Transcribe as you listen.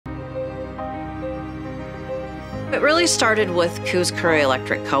It really started with Coos Curry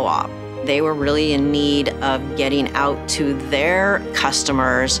Electric Co-op. They were really in need of getting out to their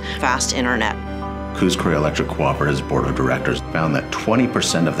customers fast internet. Coos Curry Electric Cooperative's board of directors found that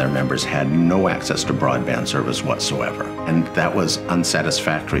 20% of their members had no access to broadband service whatsoever, and that was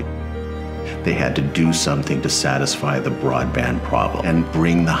unsatisfactory. They had to do something to satisfy the broadband problem and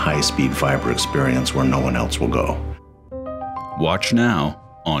bring the high-speed fiber experience where no one else will go. Watch now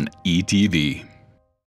on ETV.